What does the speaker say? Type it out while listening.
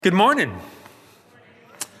Good morning.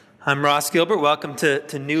 I'm Ross Gilbert. Welcome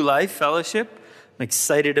to New Life Fellowship. I'm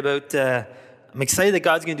excited that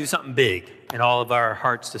God's going to do something big in all of our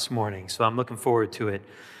hearts this morning. So I'm looking forward to it.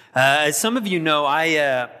 As some of you know,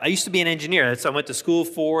 I used to be an engineer. That's what I went to school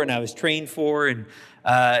for, and I was trained for. And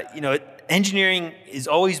engineering has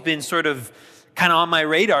always been sort of kind of on my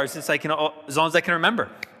radar since as long as I can remember.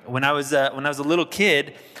 When I was a little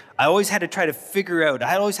kid, I always had to try to figure out.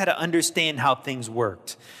 I always had to understand how things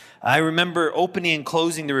worked. I remember opening and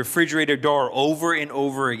closing the refrigerator door over and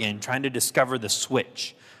over again, trying to discover the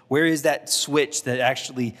switch. Where is that switch that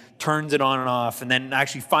actually turns it on and off? And then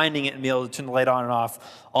actually finding it and being able to turn the light on and off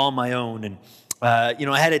all on my own. And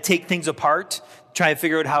I had to take things apart, try to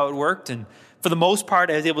figure out how it worked. And for the most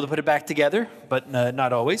part, I was able to put it back together, but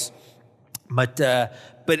not always. But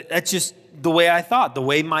that's just the way I thought, the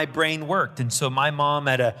way my brain worked. And so my mom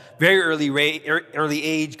at a very early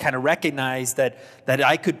age kind of recognized that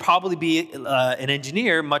I could probably be an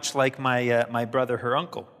engineer, much like my brother, her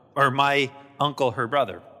uncle, or my uncle, her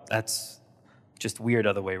brother. That's just weird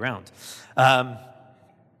other way around.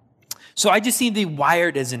 So I just seem to be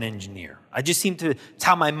wired as an engineer. It's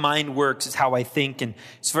how my mind works, it's how I think. And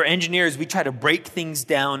so for engineers, we try to break things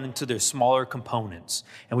down into their smaller components.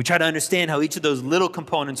 And we try to understand how each of those little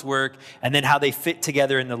components work and then how they fit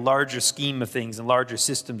together in the larger scheme of things and larger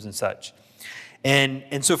systems and such.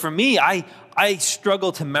 And so for me, I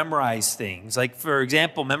struggle to memorize things. Like, for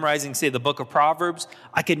example, memorizing, say, the book of Proverbs,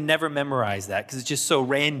 I could never memorize that because it's just so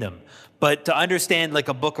random. But to understand like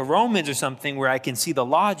a book of Romans or something where I can see the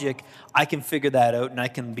logic, I can figure that out and I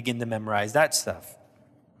can begin to memorize that stuff.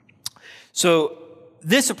 So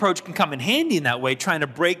this approach can come in handy in that way, trying to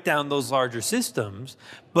break down those larger systems.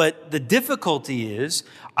 But the difficulty is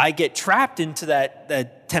I get trapped into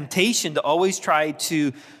that temptation to always try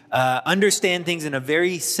to understand things in a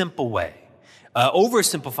very simple way,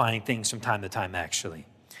 oversimplifying things from time to time, actually.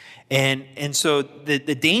 And so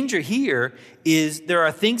the danger here is there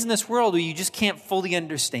are things in this world where you just can't fully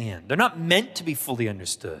understand. They're not meant to be fully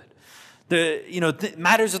understood.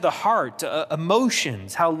 Matters of the heart,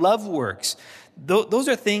 emotions, how love works. Those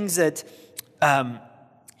are things that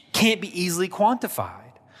can't be easily quantified.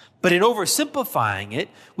 But in oversimplifying it,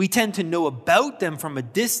 we tend to know about them from a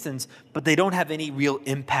distance, but they don't have any real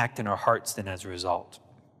impact in our hearts then as a result.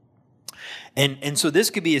 And so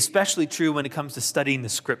this could be especially true when it comes to studying the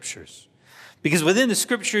scriptures. Because within the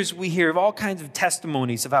scriptures, we hear of all kinds of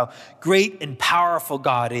testimonies of how great and powerful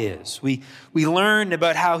God is. We learn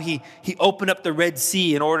about how he opened up the Red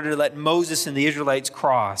Sea in order to let Moses and the Israelites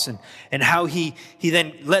cross, and how he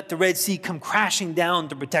then let the Red Sea come crashing down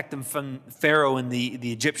to protect them from Pharaoh and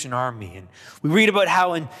the Egyptian army. And we read about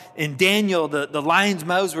how in Daniel, the lions'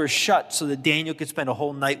 mouths were shut so that Daniel could spend a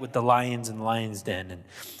whole night with the lions in the lion's den,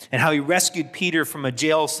 and how he rescued Peter from a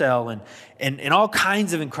jail cell, and all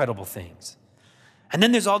kinds of incredible things. And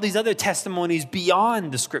then there's all these other testimonies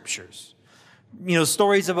beyond the scriptures.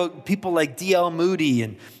 Stories about people like D.L. Moody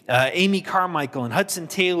and Amy Carmichael and Hudson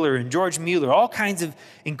Taylor and George Mueller, all kinds of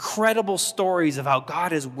incredible stories of how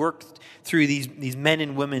God has worked through these men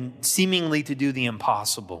and women seemingly to do the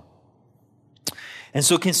impossible. And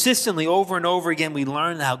so consistently, over and over again, we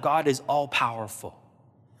learn how God is all-powerful.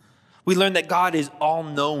 We learn that God is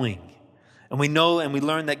all-knowing. And we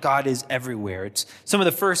learn that God is everywhere. It's some of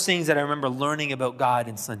the first things that I remember learning about God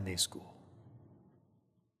in Sunday school.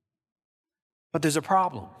 But there's a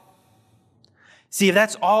problem. See, if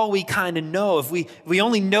that's all we kind of know, if we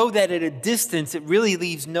only know that at a distance, it really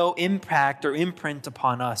leaves no impact or imprint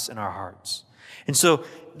upon us in our hearts. And so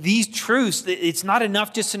these truths, it's not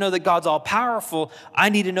enough just to know that God's all-powerful. I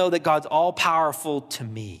need to know that God's all-powerful to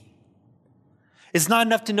me. It's not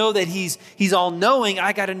enough to know that he's all-knowing.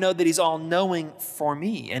 I got to know that he's all-knowing for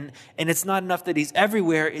me. And it's not enough that he's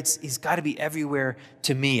everywhere. He's got to be everywhere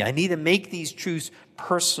to me. I need to make these truths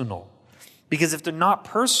personal. Because if they're not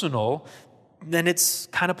personal, then it's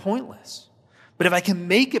kind of pointless. But if I can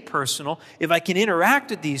make it personal, if I can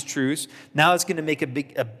interact with these truths, now it's going to make a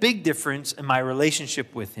big difference in my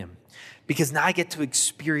relationship with him. Because now I get to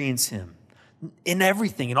experience him in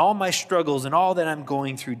everything, in all my struggles and all that I'm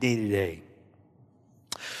going through day to day.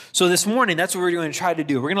 So this morning, that's what we're going to try to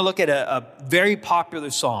do. We're going to look at a very popular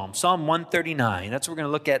psalm, Psalm 139. That's what we're going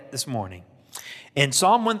to look at this morning. And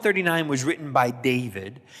Psalm 139 was written by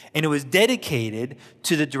David, and it was dedicated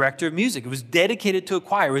to the director of music. It was dedicated to a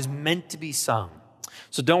choir. It was meant to be sung.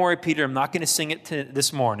 So don't worry, Peter, I'm not going to sing it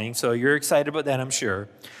this morning, so you're excited about that, I'm sure.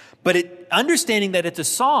 But understanding that it's a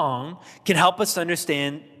song can help us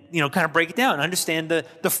understand kind of break it down, understand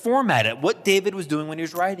the format, of what David was doing when he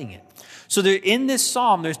was writing it. So in this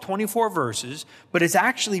psalm, there's 24 verses, but it's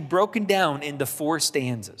actually broken down into 4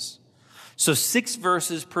 stanzas. So 6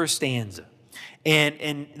 verses per stanza.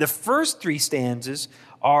 And the first 3 stanzas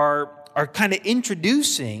are kind of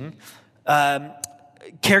introducing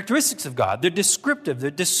characteristics of God. They're descriptive. They're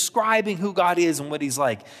describing who God is and what he's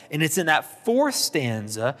like. And it's in that 4th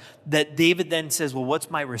stanza that David then says, well, what's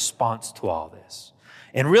my response to all this?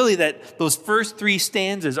 And really those first 3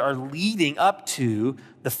 stanzas are leading up to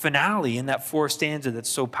the finale in that 4th stanza that's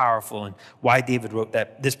so powerful and why David wrote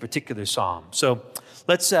this particular psalm. So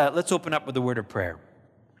let's open up with a word of prayer.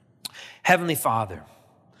 Heavenly Father,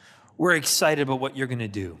 we're excited about what you're going to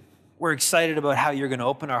do. We're excited about how you're going to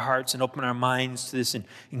open our hearts and open our minds to this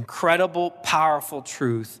incredible, powerful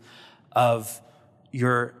truth of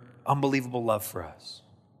your unbelievable love for us.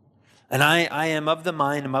 And I am of the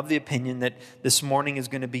mind, I'm of the opinion that this morning is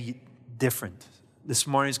going to be different. This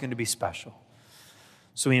morning is going to be special.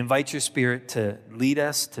 So we invite your Spirit to lead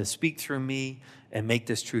us, to speak through me, and make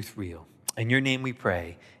this truth real. In your name we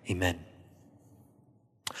pray, amen.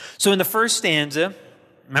 So in the first stanza,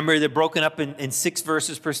 remember they're broken up in 6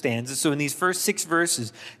 verses per stanza. So in these first 6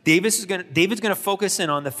 verses, David's going to focus in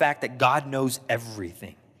on the fact that God knows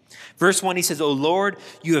everything. Verse 1, he says, "O Lord,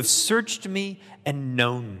 you have searched me and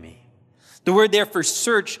known me." The word there for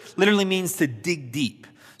search literally means to dig deep.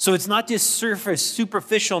 So it's not just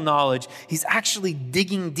superficial knowledge. He's actually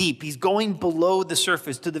digging deep. He's going below the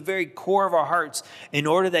surface to the very core of our hearts in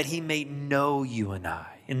order that he may know you and I.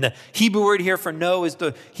 And the Hebrew word here for know is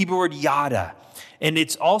the Hebrew word yada. And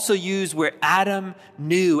it's also used where Adam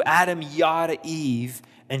yada Eve,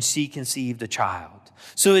 and she conceived a child.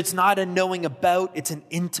 So it's not a knowing about, it's an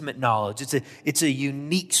intimate knowledge. It's a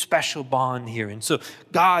unique, special bond here. And so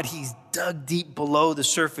God, he's dug deep below the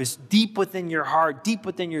surface, deep within your heart, deep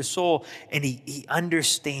within your soul, and he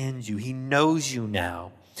understands you. He knows you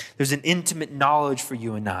now. There's an intimate knowledge for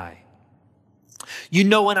you and I. You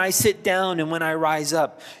know when I sit down and when I rise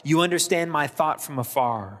up. You understand my thought from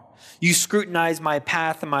afar. You scrutinize my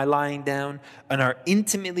path and my lying down and are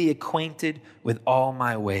intimately acquainted with all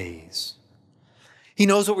my ways. He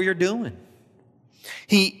knows what we're doing.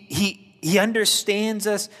 He understands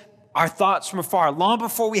us, our thoughts from afar. Long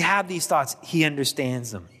before we have these thoughts, he understands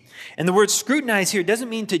them. And the word scrutinize here doesn't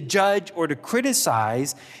mean to judge or to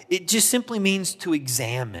criticize. It just simply means to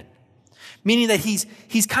examine. Meaning that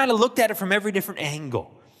he's kind of looked at it from every different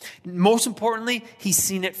angle. Most importantly, he's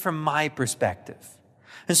seen it from my perspective.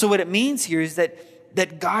 And so what it means here is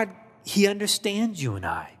that God, he understands you and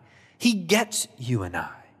I. He gets you and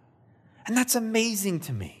I. And that's amazing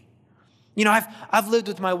to me. You know, I've lived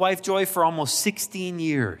with my wife, Joy, for almost 16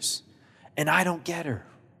 years, and I don't get her.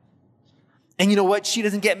 And you know what? She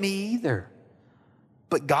doesn't get me either.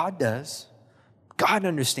 But God does. God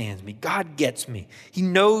understands me. God gets me. He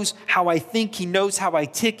knows how I think. He knows how I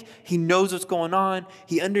tick. He knows what's going on.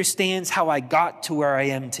 He understands how I got to where I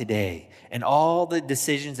am today and all the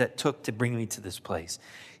decisions that took to bring me to this place.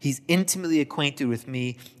 He's intimately acquainted with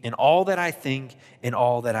me in all that I think and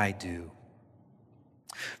all that I do.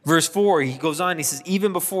 Verse 4, he goes on, he says,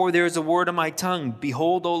 even before there is a word on my tongue,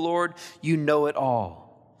 behold, O Lord, you know it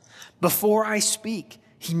all. Before I speak,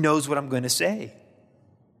 he knows what I'm going to say.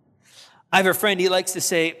 I have a friend, he likes to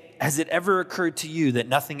say, has it ever occurred to you that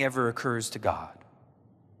nothing ever occurs to God?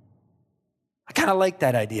 I kind of like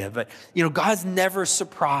that idea, but God's never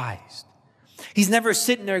surprised. He's never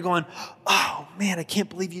sitting there going, oh man, I can't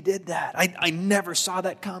believe you did that. I never saw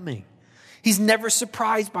that coming. He's never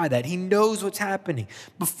surprised by that. He knows what's happening.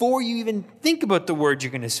 Before you even think about the word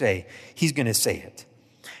you're going to say, he's going to say it.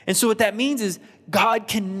 And so what that means is God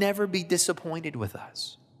can never be disappointed with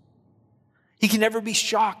us. He can never be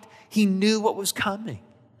shocked. He knew what was coming.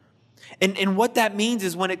 And what that means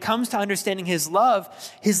is when it comes to understanding his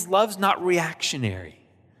love's not reactionary.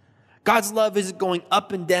 God's love isn't going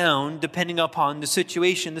up and down depending upon the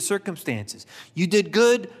situation, the circumstances. You did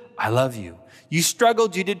good, I love you. You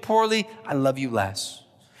struggled, you did poorly, I love you less.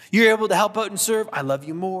 You're able to help out and serve, I love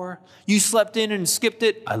you more. You slept in and skipped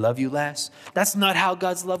it, I love you less. That's not how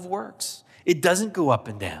God's love works. It doesn't go up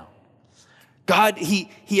and down. God,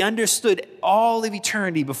 he understood all of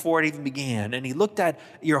eternity before it even began, and he looked at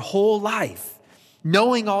your whole life,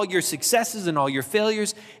 knowing all your successes and all your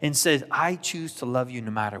failures, and says, I choose to love you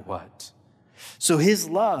no matter what. So his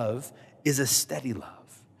love is a steady love.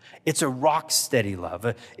 It's a rock steady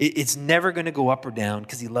love. It's never going to go up or down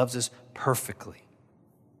because he loves us perfectly.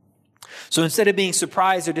 So instead of being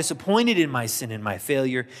surprised or disappointed in my sin and my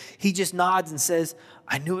failure, he just nods and says,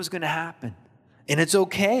 I knew it was going to happen. And it's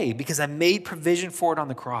okay because I made provision for it on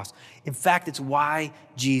the cross. In fact, it's why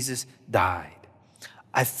Jesus died.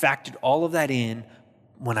 I factored all of that in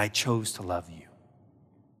when I chose to love you.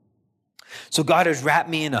 So God has wrapped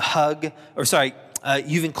me in a hug,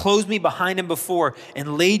 you've enclosed me behind him before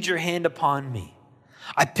and laid your hand upon me.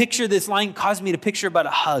 I picture this line caused me to picture about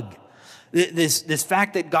a hug. This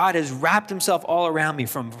fact that God has wrapped himself all around me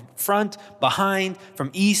from front, behind, from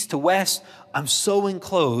east to west. I'm so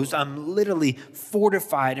enclosed. I'm literally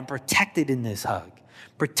fortified and protected in this hug,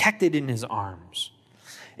 protected in his arms.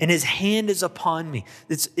 And his hand is upon me.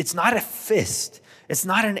 It's not a fist. It's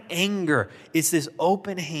not an anger. It's this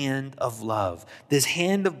open hand of love, this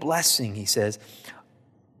hand of blessing, he says.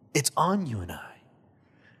 It's on you and I.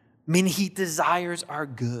 Meaning he desires our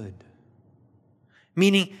good.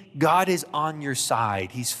 Meaning God is on your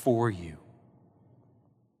side. He's for you.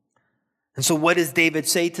 And so what does David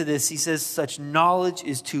say to this? He says, such knowledge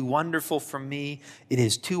is too wonderful for me. It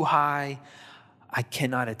is too high. I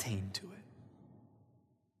cannot attain to it.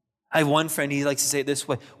 I have one friend, he likes to say it this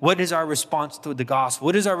way. What is our response to the gospel?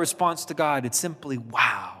 What is our response to God? It's simply,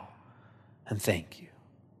 wow, and thank you.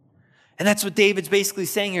 And that's what David's basically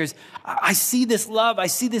saying here is, I see this love. I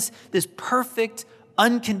see this perfect,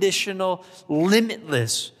 unconditional,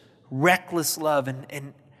 limitless, reckless love.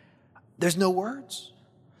 And there's no words.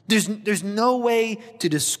 There's no way to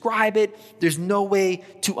describe it. There's no way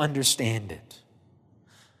to understand it.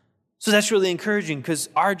 So that's really encouraging because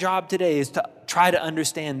our job today is to try to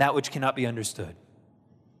understand that which cannot be understood.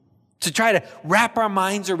 To try to wrap our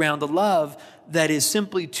minds around the love that is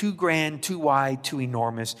simply too grand, too wide, too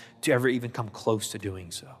enormous to ever even come close to doing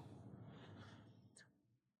so.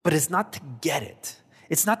 But it's not to get it.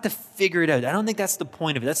 It's not to figure it out. I don't think that's the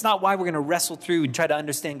point of it. That's not why we're going to wrestle through and try to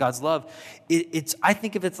understand God's love. I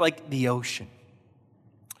think of it like the ocean.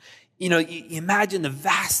 You imagine the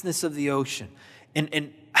vastness of the ocean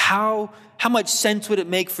and how much sense would it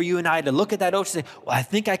make for you and I to look at that ocean and say, well, I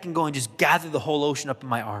think I can go and just gather the whole ocean up in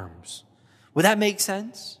my arms. Would that make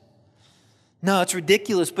sense? No, it's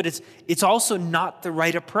ridiculous, but it's also not the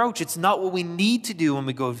right approach. It's not what we need to do when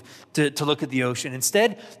we go to look at the ocean.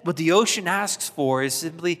 Instead, what the ocean asks for is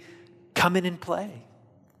simply come in and play.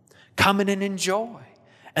 Come in and enjoy.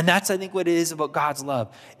 And that's, I think, what it is about God's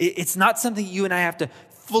love. It's not something you and I have to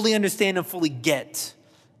fully understand and fully get,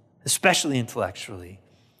 especially intellectually,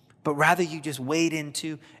 but rather you just wade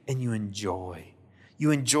into and you enjoy.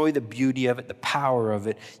 You enjoy the beauty of it, the power of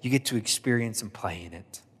it. You get to experience and play in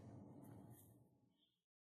it.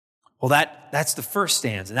 Well, that's the first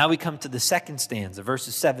stanza. Now we come to the second stanza,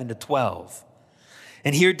 verses 7 to 12.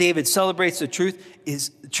 And here David celebrates the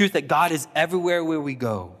truth that God is everywhere where we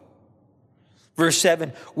go. Verse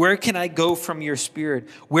 7, where can I go from your spirit?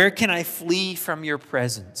 Where can I flee from your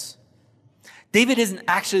presence? David isn't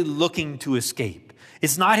actually looking to escape.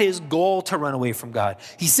 It's not his goal to run away from God.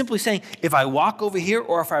 He's simply saying, if I walk over here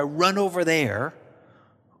or if I run over there,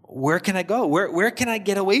 where can I go? Where can I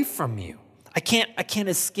get away from you? I can't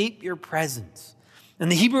escape your presence.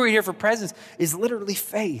 And the Hebrew word here for presence is literally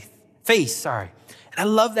face. And I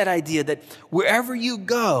love that idea that wherever you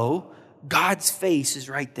go, God's face is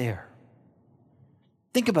right there.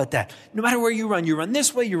 Think about that. No matter where you run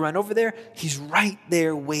this way, you run over there, he's right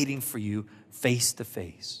there waiting for you face to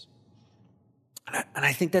face. And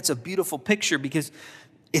I think that's a beautiful picture because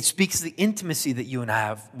it speaks to the intimacy that you and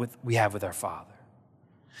I we have with our Father.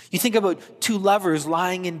 You think about two lovers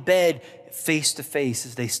lying in bed face to face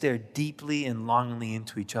as they stare deeply and longingly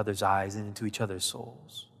into each other's eyes and into each other's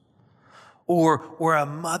souls. Or a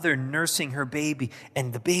mother nursing her baby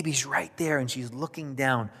and the baby's right there and she's looking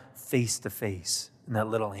down face to face in that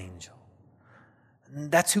little angel.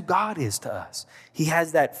 And that's who God is to us. He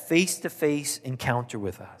has that face-to-face encounter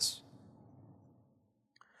with us.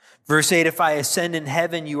 Verse 8, if I ascend in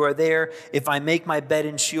heaven, you are there. If I make my bed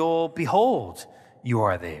in Sheol, behold, you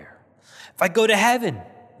are there. If I go to heaven,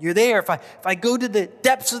 you're there. If I go to the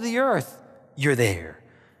depths of the earth, you're there.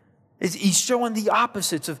 He's showing the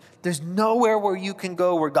opposites of there's nowhere where you can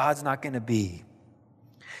go where God's not going to be.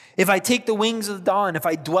 If I take the wings of the dawn, if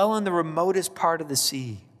I dwell in the remotest part of the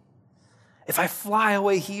sea, if I fly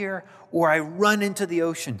away here or I run into the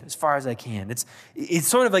ocean as far as I can. It's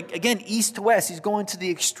sort of like, again, east to west. He's going to the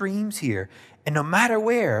extremes here. And no matter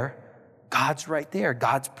where, God's right there.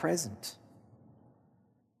 God's present.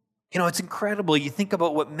 It's incredible. You think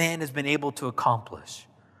about what man has been able to accomplish.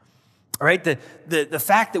 All right, the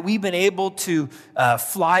fact that we've been able to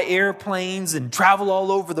fly airplanes and travel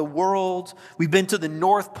all over the world. We've been to the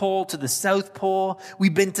North Pole, to the South Pole.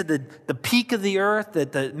 We've been to the peak of the earth,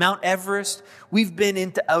 the Mount Everest. We've been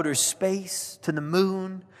into outer space, to the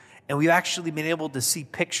moon. and we've actually been able to see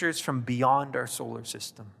pictures from beyond our solar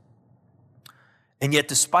system. And yet,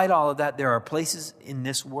 despite all of that, there are places in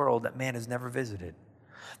this world that man has never visited.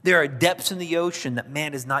 There are depths in the ocean that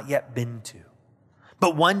man has not yet been to.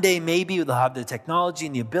 But one day, maybe they'll have the technology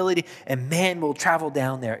and the ability, and man will travel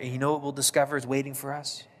down there. And you know what we'll discover is waiting for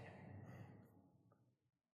us?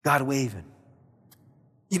 God waving.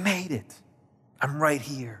 You made it. I'm right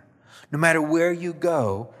here. No matter where you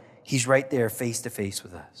go, he's right there face to face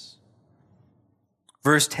with us.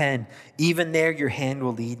 Verse 10, even there your hand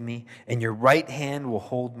will lead me, and your right hand will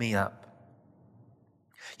hold me up.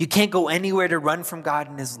 You can't go anywhere to run from God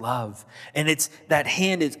and his love. And it's that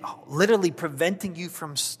hand is literally preventing you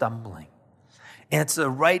from stumbling. And it's the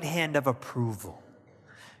right hand of approval.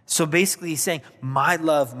 So basically he's saying, my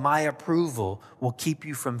love, my approval will keep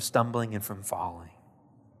you from stumbling and from falling.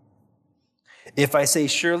 If I say,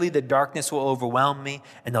 surely the darkness will overwhelm me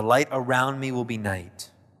and the light around me will be night.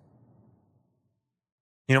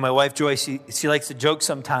 You know, my wife Joyce, she likes to joke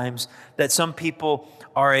sometimes that some people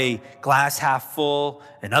are a glass half full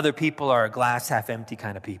and other people are a glass half empty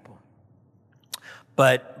kind of people.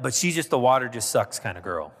 But she's just the water just sucks kind of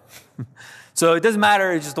girl. So it doesn't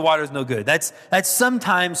matter, it's just the water's no good. That's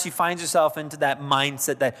sometimes she finds herself into that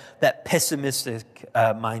mindset, that pessimistic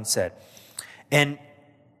mindset. And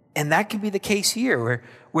that can be the case here,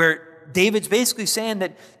 where David's basically saying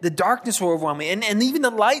that the darkness will overwhelm me. And even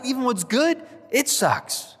the light, even what's good, it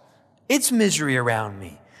sucks. It's misery around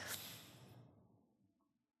me.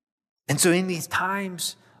 And so in these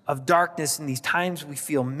times of darkness, in these times we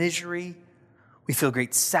feel misery, we feel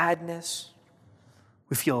great sadness,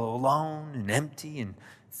 we feel alone and empty and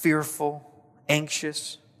fearful,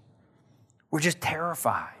 anxious. We're just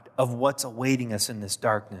terrified of what's awaiting us in this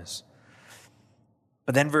darkness.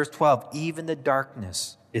 But then verse 12, even the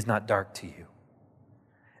darkness is not dark to you,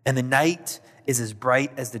 and the night is as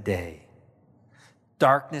bright as the day.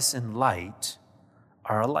 Darkness and light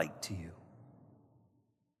are alike to you.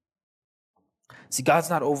 See, God's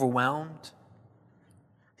not overwhelmed.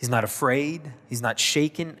 He's not afraid. He's not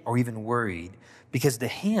shaken or even worried, because to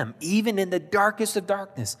him, even in the darkest of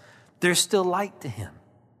darkness, there's still light to him.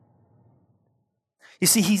 You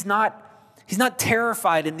see, he's not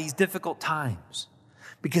terrified in these difficult times,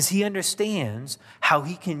 because he understands how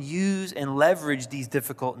he can use and leverage these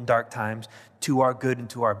difficult and dark times to our good and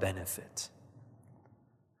to our benefit.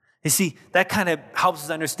 You see, that kind of helps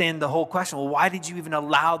us understand the whole question. Well, why did you even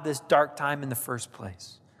allow this dark time in the first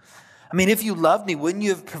place? I mean, if you loved me, wouldn't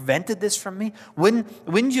you have prevented this from me?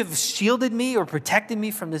 Wouldn't you have shielded me or protected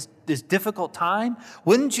me from this difficult time?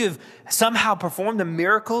 Wouldn't you have somehow performed a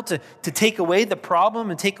miracle to take away the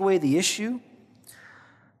problem and take away the issue?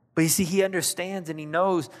 But you see, he understands and he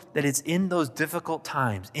knows that it's in those difficult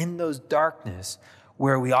times, in those darkness,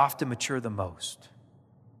 where we often mature the most.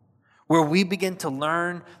 Where we begin to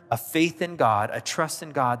learn a faith in God, a trust in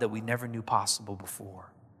God that we never knew possible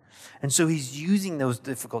before. And so he's using those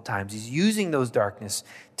difficult times, he's using those darkness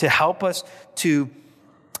to help us to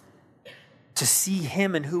see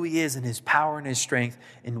him and who he is and his power and his strength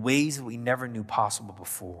in ways that we never knew possible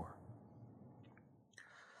before.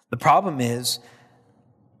 The problem is,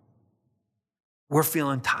 we're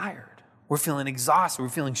feeling tired. We're feeling exhausted. We're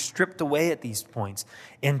feeling stripped away at these points.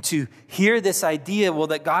 And to hear this idea, well,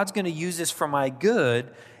 that God's going to use this for my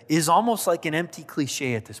good, is almost like an empty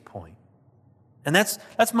cliche at this point. And that's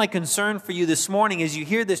my concern for you this morning as you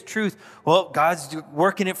hear this truth. Well, God's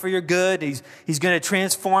working it for your good. He's going to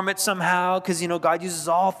transform it somehow because, God uses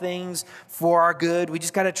all things for our good. We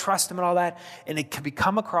just got to trust him and all that. And it can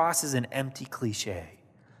become across as an empty cliche.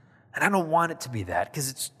 And I don't want it to be that,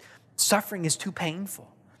 because suffering is too painful.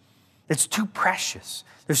 It's too precious.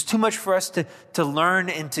 There's too much for us to learn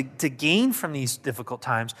and to gain from these difficult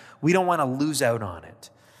times. We don't want to lose out on it.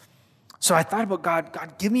 So I thought about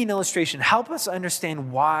God, give me an illustration. Help us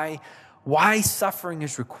understand why suffering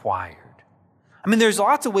is required. I mean, there's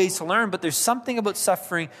lots of ways to learn, but there's something about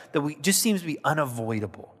suffering that just seems to be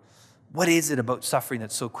unavoidable. What is it about suffering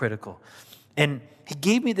that's so critical? And he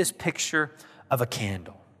gave me this picture of a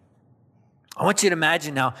candle. I want you to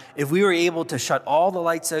imagine now, if we were able to shut all the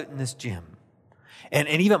lights out in this gym and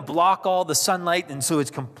even block all the sunlight, and so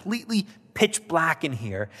it's completely pitch black in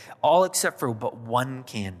here, all except for but one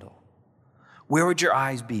candle, where would your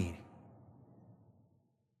eyes be?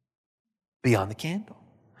 Be on the candle.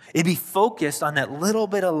 It'd be focused on that little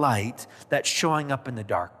bit of light that's showing up in the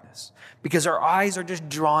darkness, because our eyes are just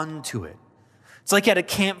drawn to it. It's like at a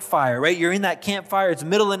campfire, right? You're in that campfire, it's the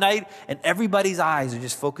middle of the night, and everybody's eyes are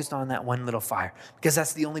just focused on that one little fire, because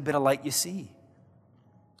that's the only bit of light you see.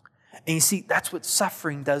 And you see, that's what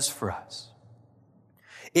suffering does for us.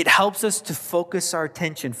 It helps us to focus our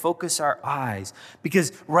attention, focus our eyes,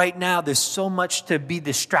 because right now there's so much to be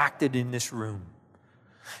distracted in this room.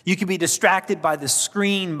 You can be distracted by the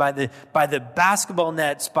screen, by the basketball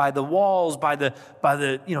nets, by the walls, by the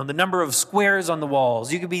the number of squares on the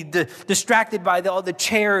walls. You can be distracted by all the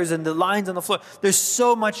chairs and the lines on the floor. There's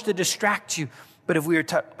so much to distract you. But if we were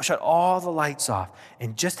to shut all the lights off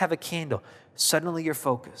and just have a candle, suddenly you're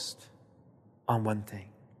focused on one thing.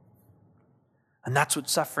 And that's what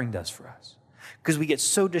suffering does for us. Because we get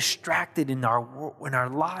so distracted in our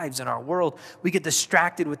lives, in our world. We get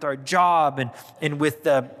distracted with our job and with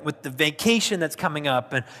the vacation that's coming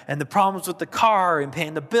up and the problems with the car and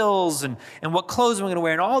paying the bills and what clothes we're going to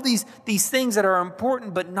wear and all these things that are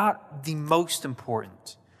important but not the most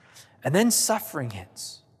important. And then suffering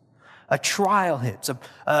hits. A trial hits,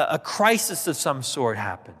 a crisis of some sort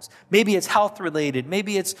happens. Maybe it's health related.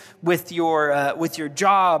 Maybe it's with your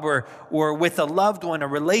job or with a loved one, a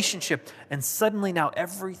relationship. And suddenly now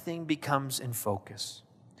everything becomes in focus.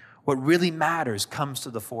 What really matters comes to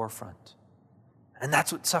the forefront. And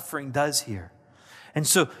that's what suffering does here. And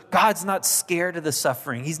so God's not scared of the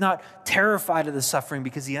suffering. He's not terrified of the suffering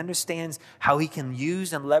because he understands how he can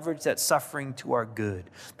use and leverage that suffering to our good.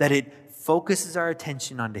 That it focuses our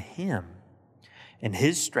attention onto him and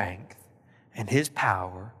his strength and his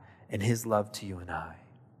power and his love to you and I.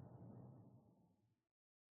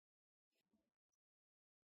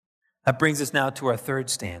 That brings us now to our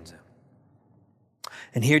third stanza.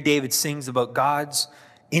 And here David sings about God's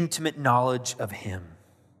intimate knowledge of him.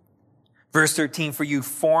 Verse 13, for you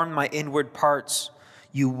formed my inward parts.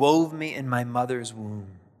 You wove me in my mother's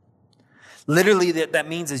womb. Literally, that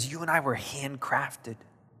means is you and I were handcrafted.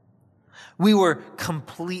 We were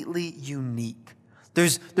completely unique.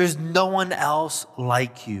 There's no one else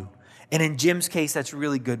like you. And in Jim's case, that's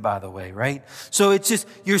really good, by the way, right? So it's just,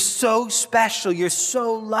 you're so special. You're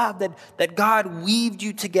so loved that God weaved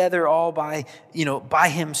you together all by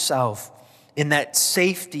himself in that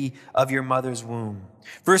safety of your mother's womb.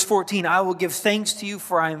 Verse 14, I will give thanks to you,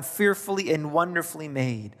 for I am fearfully and wonderfully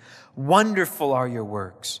made. Wonderful are your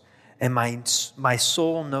works, and my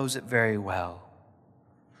soul knows it very well.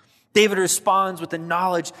 David responds with the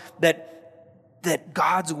knowledge that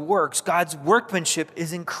God's works, God's workmanship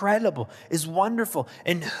is incredible, is wonderful.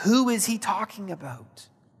 And who is he talking about?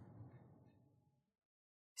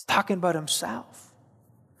 He's talking about himself.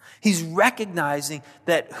 He's recognizing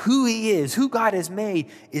that who he is, who God has made,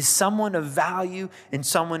 is someone of value and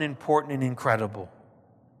someone important and incredible.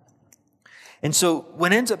 And so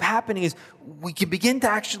what ends up happening is we can begin to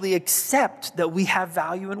actually accept that we have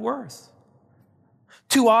value and worth.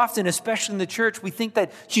 Too often, especially in the church, we think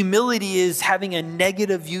that humility is having a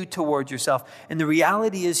negative view towards yourself. And the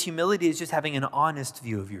reality is humility is just having an honest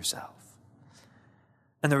view of yourself.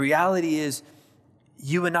 And the reality is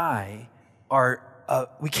you and I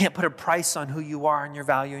we can't put a price on who you are and your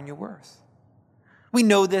value and your worth. We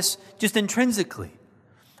know this just intrinsically.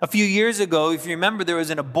 A few years ago, if you remember, there was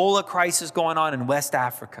an Ebola crisis going on in West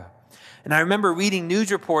Africa. And I remember reading news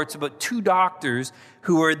reports about 2 doctors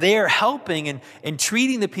who were there helping and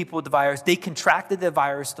treating the people with the virus. They contracted the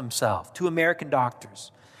virus themselves, 2 American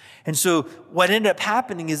doctors. And so what ended up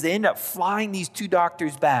happening is they ended up flying these 2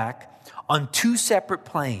 doctors back on 2 separate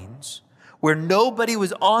planes where nobody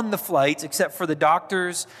was on the flights except for the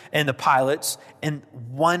doctors and the pilots and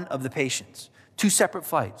one of the patients. 2 separate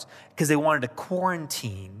flights because they wanted to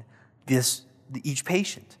quarantine each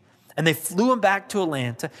patient. And they flew them back to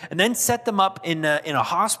Atlanta and then set them up in a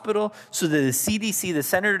hospital so that the CDC, the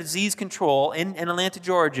Center for Disease Control in Atlanta,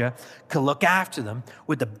 Georgia, could look after them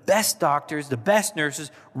with the best doctors, the best nurses,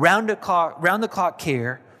 round-the-clock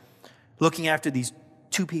care, looking after these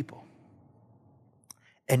 2 people.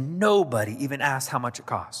 And nobody even asked how much it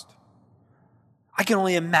cost. I can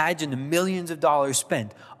only imagine the millions of dollars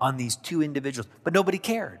spent on these 2 individuals, but nobody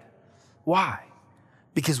cared. Why?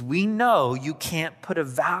 Because we know you can't put a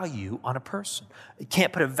value on a person. You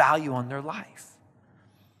can't put a value on their life.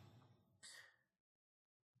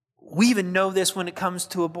 We even know this when it comes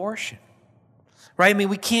to abortion. Right? I mean,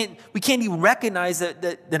 we can't even recognize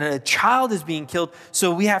that a child is being killed,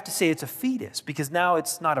 so we have to say it's a fetus, because now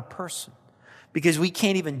it's not a person. Because we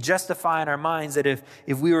can't even justify in our minds that if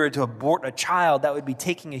we were to abort a child, that would be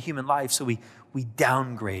taking a human life, so we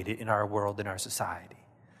downgrade it in our world, in our society.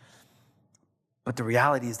 But the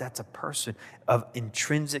reality is that's a person of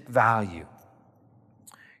intrinsic value.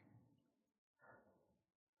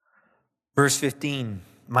 Verse 15,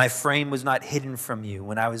 my frame was not hidden from you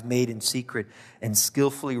when I was made in secret and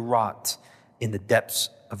skillfully wrought in the depths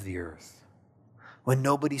of the earth. When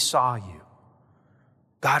nobody saw you,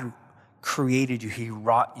 God created you. He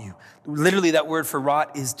wrought you. Literally, that word for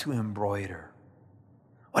wrought is to embroider.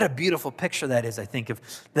 What a beautiful picture that is, I think, of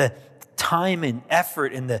the time and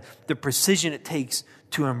effort and the precision it takes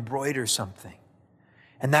to embroider something.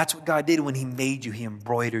 And that's what God did when he made you. He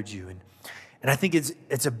embroidered you. And I think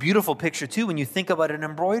it's a beautiful picture, too, when you think about an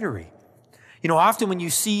embroidery. You know, often when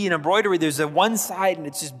you see an embroidery, there's a one side and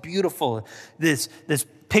it's just beautiful. This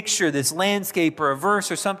picture, this landscape or a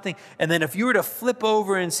verse or something. And then if you were to flip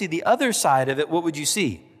over and see the other side of it, what would you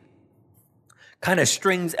see? Kind of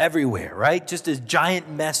strings everywhere, right? Just this giant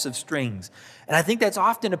mess of strings. And I think that's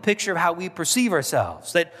often a picture of how we perceive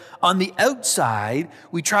ourselves. That on the outside,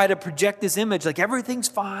 we try to project this image like everything's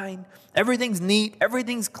fine, everything's neat,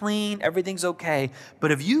 everything's clean, everything's okay.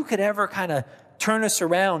 But if you could ever kind of turn us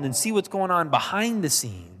around and see what's going on behind the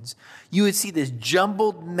scenes, you would see this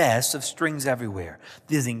jumbled mess of strings everywhere.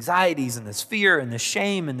 These anxieties and this fear and this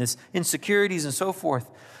shame and this insecurities and so forth.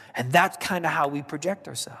 And that's kind of how we project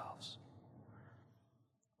ourselves.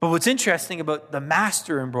 But what's interesting about the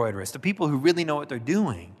master embroiderists, the people who really know what they're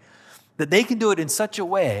doing, that they can do it in such a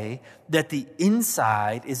way that the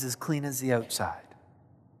inside is as clean as the outside.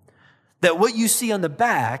 That what you see on the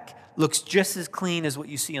back looks just as clean as what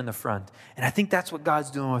you see on the front. And I think that's what God's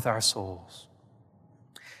doing with our souls.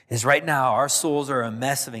 Is right now our souls are a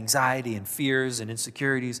mess of anxiety and fears and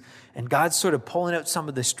insecurities. And God's sort of pulling out some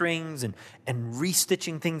of the strings and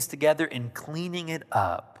restitching things together and cleaning it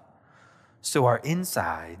up so our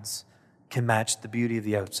insides can match the beauty of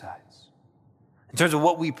the outsides. In terms of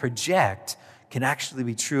what we project can actually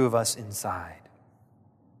be true of us inside.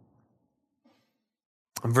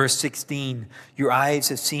 In verse 16, your eyes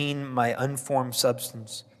have seen my unformed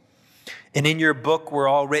substance. And in your book were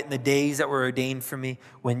all written the days that were ordained for me,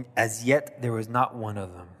 when as yet there was not one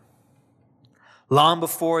of them. Long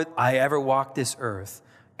before I ever walked this earth,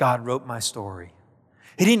 God wrote my story.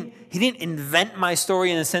 He didn't invent my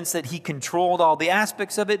story in the sense that he controlled all the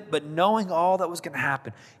aspects of it, but knowing all that was going to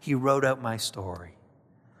happen, he wrote out my story.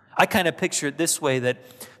 I kind of picture it this way, that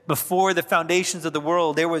before the foundations of the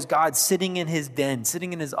world, there was God sitting in his den,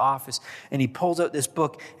 sitting in his office, and he pulls out this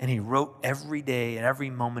book and he wrote every day and every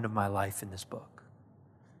moment of my life in this book.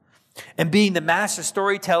 And being the master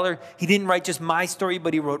storyteller, he didn't write just my story,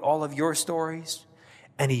 but he wrote all of your stories.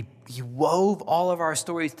 And he wove all of our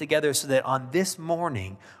stories together so that on this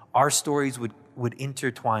morning, our stories would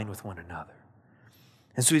intertwine with one another.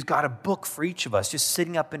 And so he's got a book for each of us just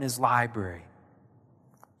sitting up in his library.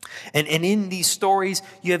 And in these stories,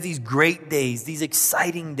 you have these great days, these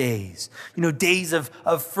exciting days. You know, days of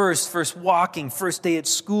first walking, first day at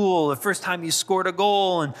school, the first time you scored a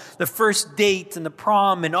goal, and the first date and the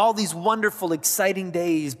prom, and all these wonderful, exciting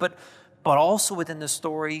days. But also within the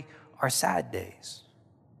story are sad days,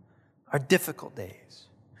 are difficult days.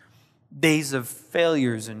 Days of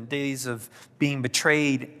failures and days of being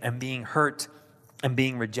betrayed and being hurt and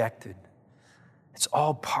being rejected. It's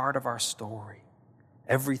all part of our story.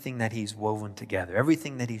 Everything that he's woven together,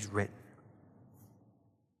 everything that he's written.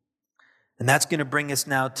 And that's going to bring us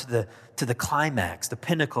now to the climax, the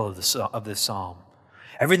pinnacle of this psalm.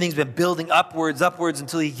 Everything's been building upwards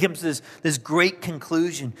until he comes to this great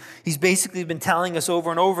conclusion. He's basically been telling us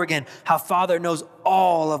over and over again how Father knows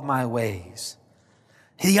all of my ways.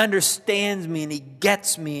 He understands me and he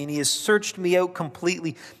gets me and he has searched me out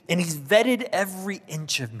completely and he's vetted every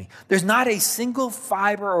inch of me. There's not a single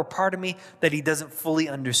fiber or part of me that he doesn't fully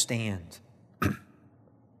understand.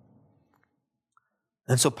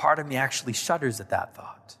 And so part of me actually shudders at that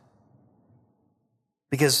thought.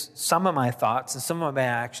 Because some of my thoughts and some of my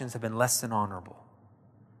actions have been less than honorable.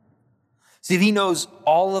 See, if he knows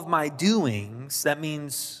all of my doings, that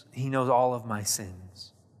means he knows all of my sins.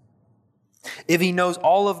 If he knows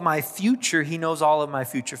all of my future, he knows all of my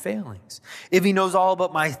future failings. If he knows all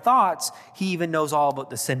about my thoughts, he even knows all about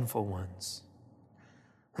the sinful ones.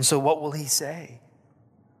 And so what will he say?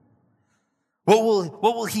 What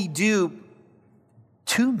will he do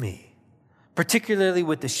to me? Particularly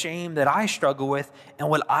with the shame that I struggle with and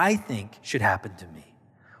what I think should happen to me.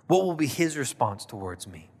 What will be his response towards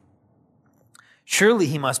me? Surely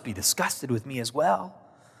he must be disgusted with me as well.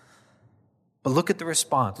 But look at the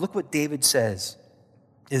response. Look what David says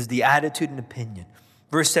is the attitude and opinion.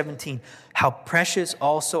 Verse 17, how precious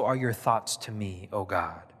also are your thoughts to me, O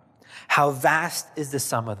God. How vast is the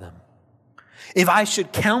sum of them. If I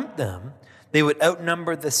should count them, they would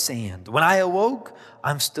outnumber the sand. When I awoke,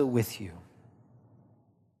 I'm still with you.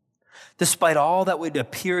 Despite all that would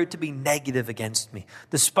appear to be negative against me,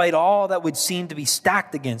 despite all that would seem to be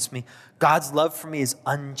stacked against me, God's love for me is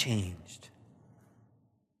unchanged.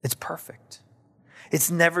 It's perfect.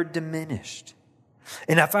 It's never diminished.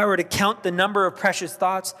 And if I were to count the number of precious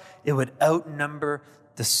thoughts, it would outnumber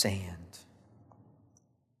the sand.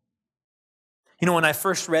 You know, when I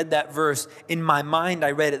first read that verse, in my mind,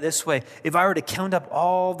 I read it this way. If I were to count up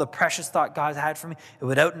all the precious thought God had for me, it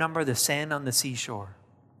would outnumber the sand on the seashore.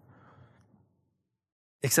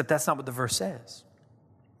 Except that's not what the verse says.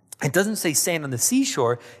 It doesn't say sand on the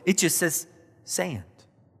seashore. It just says sand.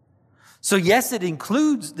 So yes, it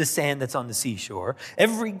includes the sand that's on the seashore,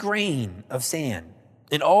 every grain of sand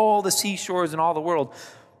in all the seashores in all the world,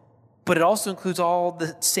 but it also includes all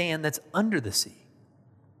the sand that's under the sea.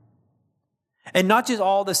 And not just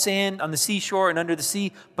all the sand on the seashore and under the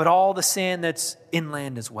sea, but all the sand that's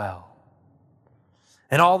inland as well.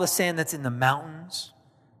 And all the sand that's in the mountains,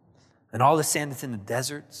 and all the sand that's in the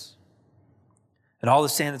deserts, and all the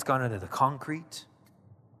sand that's gone into the concrete.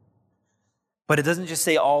 But it doesn't just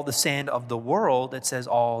say all the sand of the world, it says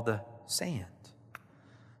all the sand.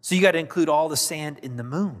 So you got to include all the sand in the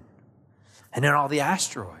moon, and then all the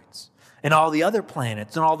asteroids, and all the other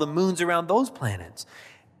planets, and all the moons around those planets.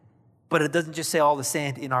 But it doesn't just say all the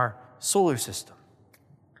sand in our solar system.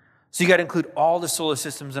 So you got to include all the solar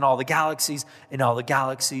systems and all the galaxies and all the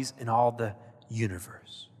galaxies and all the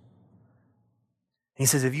universe. And he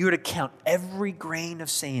says, if you were to count every grain of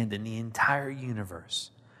sand in the entire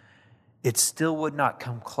universe, it still would not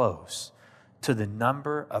come close to the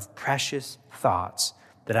number of precious thoughts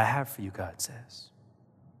that I have for you, God says.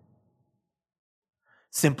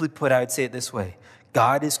 Simply put, I would say it this way.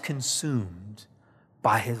 God is consumed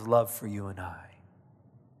by his love for you and I.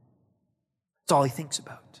 It's all he thinks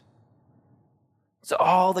about. It's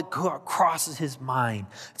all that crosses his mind.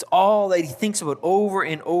 It's all that he thinks about over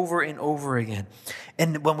and over and over again.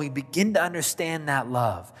 And when we begin to understand that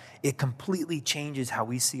love, it completely changes how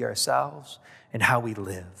we see ourselves and how we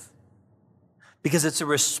live. Because it's a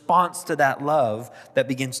response to that love that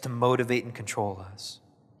begins to motivate and control us.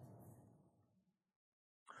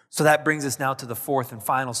 So that brings us now to the fourth and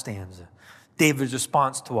final stanza, David's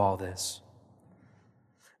response to all this.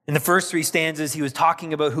 In the first three stanzas, he was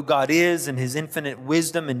talking about who God is and his infinite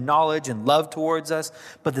wisdom and knowledge and love towards us.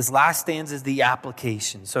 But this last stanza is the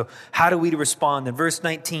application. So how do we respond? In verse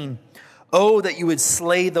 19, "Oh, that you would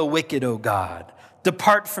slay the wicked, O God.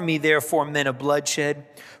 Depart from me, therefore, men of bloodshed.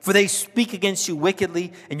 For they speak against you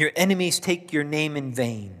wickedly, and your enemies take your name in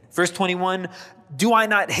vain." Verse 21, "Do I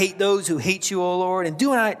not hate those who hate you, O Lord? And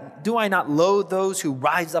do I not loathe those who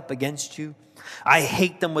rise up against you? I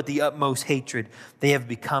hate them with the utmost hatred. They have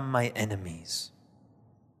become my enemies."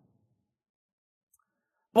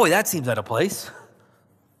 Boy, that seems out of place.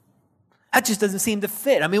 That just doesn't seem to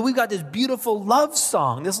fit. I mean, we've got this beautiful love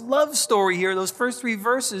song, this love story here, those first three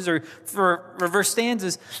verses or verse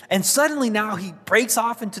stanzas, and suddenly now he breaks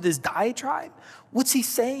off into this diatribe. What's he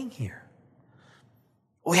saying here?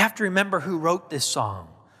 We have to remember who wrote this song.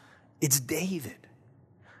 It's David.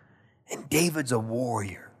 And David's a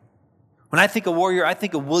warrior. When I think of warrior, I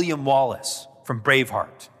think of William Wallace from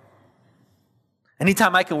Braveheart.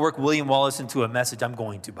 Anytime I can work William Wallace into a message, I'm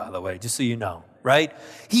going to, by the way, just so you know, right?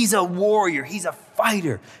 He's a warrior. He's a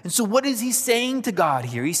fighter. And so what is he saying to God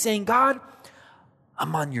here? He's saying, God,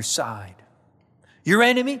 I'm on your side. Your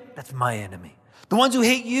enemy, that's my enemy. The ones who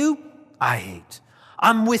hate you, I hate.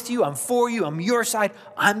 I'm with you. I'm for you. I'm your side.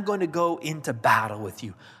 I'm going to go into battle with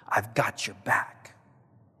you. I've got your back.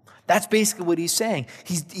 That's basically what he's saying.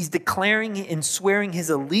 He's declaring and swearing his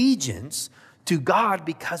allegiance to God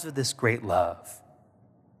because of this great love.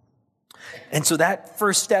 And so that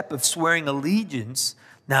first step of swearing allegiance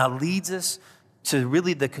now leads us to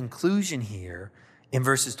really the conclusion here in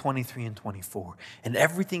verses 23 and 24. And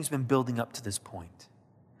everything's been building up to this point.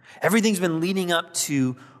 Everything's been leading up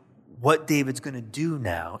to what David's going to do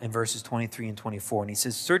now in verses 23 and 24. And he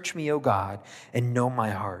says, "Search me, O God, and know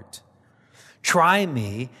my heart. Try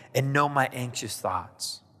me and know my anxious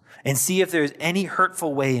thoughts, and see if there is any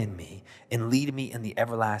hurtful way in me, and lead me in the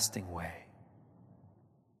everlasting way."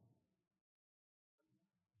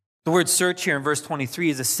 The word search here in verse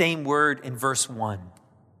 23 is the same word in verse 1.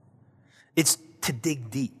 It's to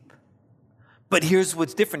dig deep. But here's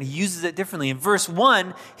what's different. He uses it differently. In verse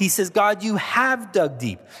 1, he says, God, you have dug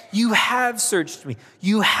deep. You have searched me.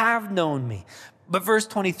 You have known me. But verse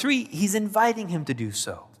 23, he's inviting him to do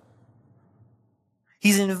so.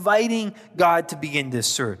 He's inviting God to begin this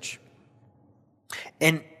search.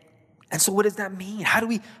 And so what does that mean? How do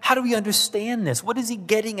we understand this? What is he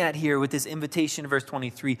getting at here with this invitation in verse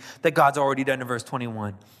 23 that God's already done in verse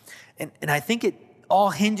 21? And I think it all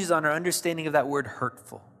hinges on our understanding of that word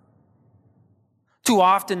hurtful. Too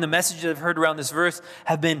often, the messages I've heard around this verse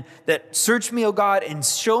have been that search me, O God, and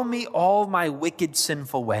show me all my wicked,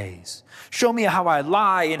 sinful ways. Show me how I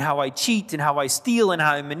lie and how I cheat and how I steal and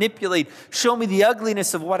how I manipulate. Show me the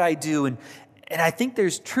ugliness of what I do. And I think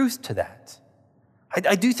there's truth to that.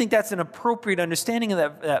 I do think that's an appropriate understanding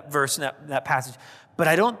of that verse and that passage, but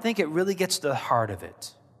I don't think it really gets to the heart of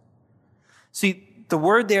it. See, the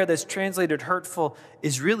word there that's translated hurtful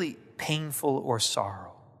is really painful or sorrow.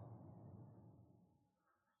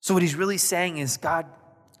 So what he's really saying is, God,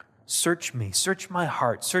 search me, search my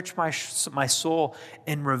heart, search my soul,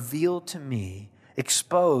 and reveal to me,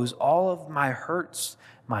 expose all of my hurts,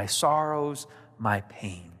 my sorrows, my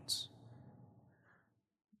pains.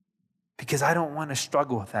 Because I don't want to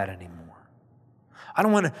struggle with that anymore. I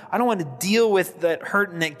don't want to deal with that hurt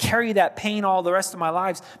and then carry that pain all the rest of my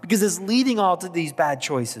lives, because it's leading all to these bad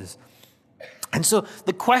choices. And so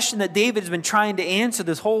the question that David has been trying to answer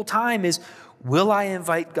this whole time is, will I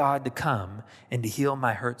invite God to come and to heal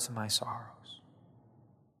my hurts and my sorrows?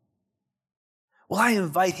 Will I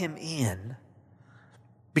invite him in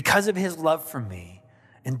because of his love for me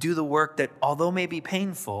and do the work that, although may be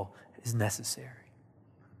painful, is necessary?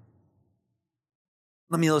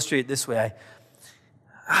 Let me illustrate it this way.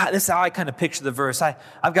 This is how I kind of picture the verse.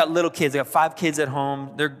 I've got little kids. I got 5 kids at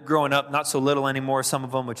home. They're growing up, not so little anymore, some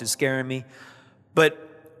of them, which is scaring me. But,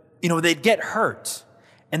 they'd get hurt.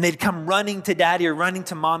 And they'd come running to daddy or running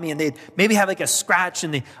to mommy, and they'd maybe have like a scratch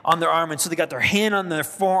on their arm. And so they got their hand on their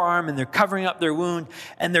forearm, and they're covering up their wound.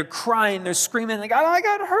 And they're crying, they're screaming, like, I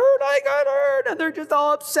got hurt. And they're just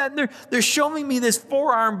all upset. And they're showing me this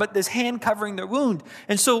forearm, but this hand covering their wound.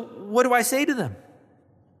 And so what do I say to them?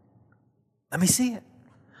 Let me see it.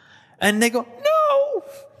 And they go, no,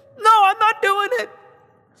 I'm not doing it.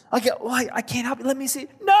 I can't help you. Let me see it.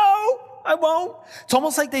 No, I won't. It's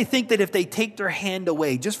almost like they think that if they take their hand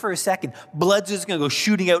away just for a second, blood's just going to go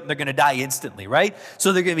shooting out and they're going to die instantly, right?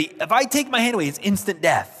 So they're going to be, if I take my hand away, it's instant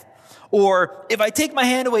death. Or if I take my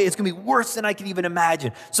hand away, it's going to be worse than I can even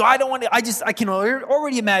imagine. So I don't want to, I can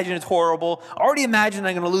already imagine it's horrible. I already imagine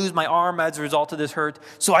I'm going to lose my arm as a result of this hurt.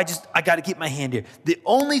 So I got to keep my hand here. The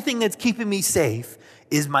only thing that's keeping me safe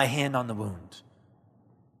is my hand on the wound.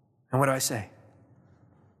 And what do I say?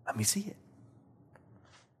 Let me see it.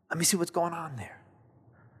 Let me see what's going on there.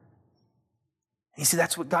 And you see,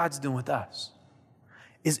 that's what God's doing with us.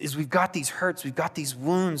 Is we've got these hurts, we've got these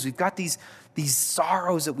wounds, we've got these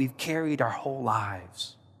sorrows that we've carried our whole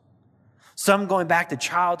lives. Some going back to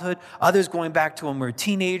childhood, others going back to when we were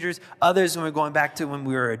teenagers, others when we're going back to when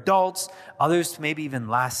we were adults, others maybe even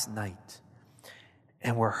last night.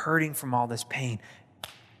 And we're hurting from all this pain,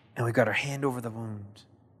 and we've got our hand over the wound.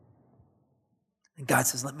 And God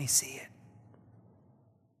says, let me see it.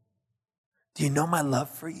 Do you know my love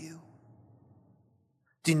for you?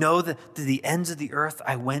 Do you know that to the ends of the earth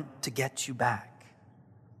I went to get you back?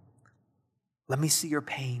 Let me see your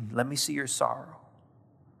pain. Let me see your sorrow.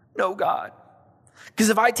 No, God. Because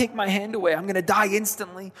if I take my hand away, I'm going to die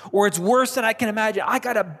instantly, or it's worse than I can imagine. I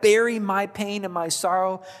got to bury my pain and my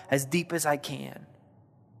sorrow as deep as I can. And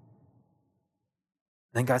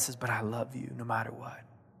then God says, but I love you no matter what.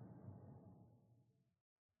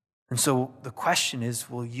 And so the question is,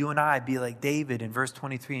 will you and I be like David in verse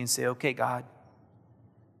 23 and say, okay, God,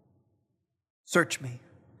 search me.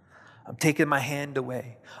 I'm taking my hand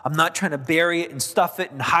away. I'm not trying to bury it and stuff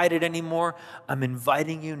it and hide it anymore. I'm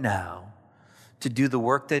inviting you now to do the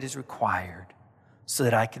work that is required so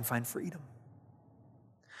that I can find freedom.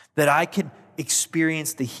 That I can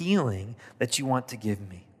experience the healing that you want to give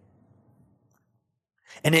me.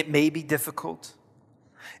 And it may be difficult.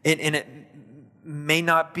 And it may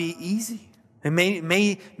not be easy. It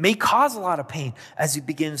may cause a lot of pain as he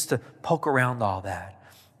begins to poke around all that.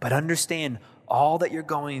 But understand, all that you're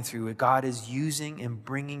going through, God is using and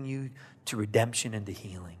bringing you to redemption and to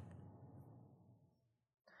healing.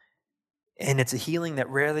 And it's a healing that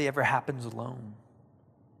rarely ever happens alone.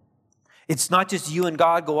 It's not just you and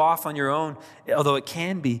God go off on your own, although it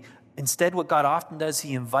can be. Instead, what God often does,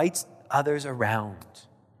 he invites others around.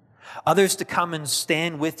 Others to come and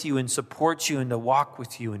stand with you and support you and to walk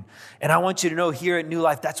with you. And I want you to know here at New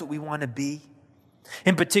Life, that's what we want to be.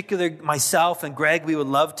 In particular, myself and Greg, we would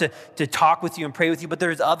love to talk with you and pray with you, but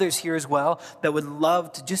there's others here as well that would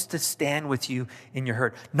love to just to stand with you in your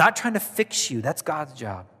hurt. Not trying to fix you, that's God's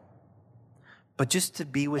job, but just to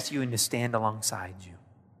be with you and to stand alongside you.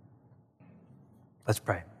 Let's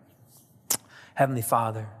pray. Heavenly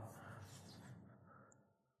Father,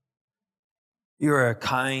 you are a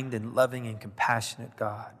kind and loving and compassionate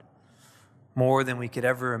God, more than we could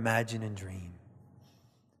ever imagine and dream.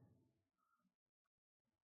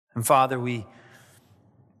 And Father, we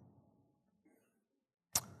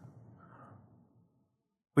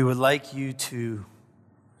We would like you to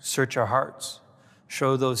search our hearts,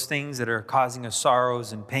 show those things that are causing us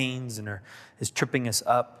sorrows and pains and is tripping us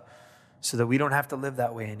up, so that we don't have to live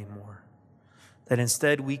that way anymore. That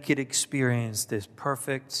instead we could experience this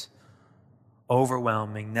perfect,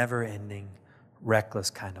 overwhelming, never-ending, reckless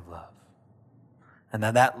kind of love. And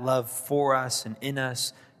that love for us and in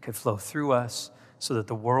us could flow through us so that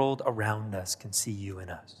the world around us can see you in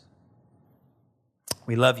us.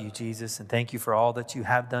 We love you, Jesus, and thank you for all that you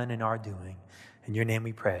have done and are doing. In your name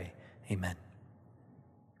we pray. Amen.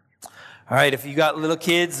 All right, if you got little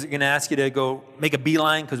kids, we're going to ask you to go make a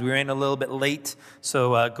beeline because we ran a little bit late.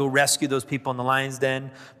 So go rescue those people in the lion's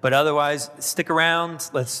den. But otherwise, stick around.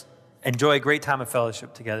 Let's enjoy a great time of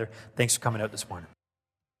fellowship together. Thanks for coming out this morning.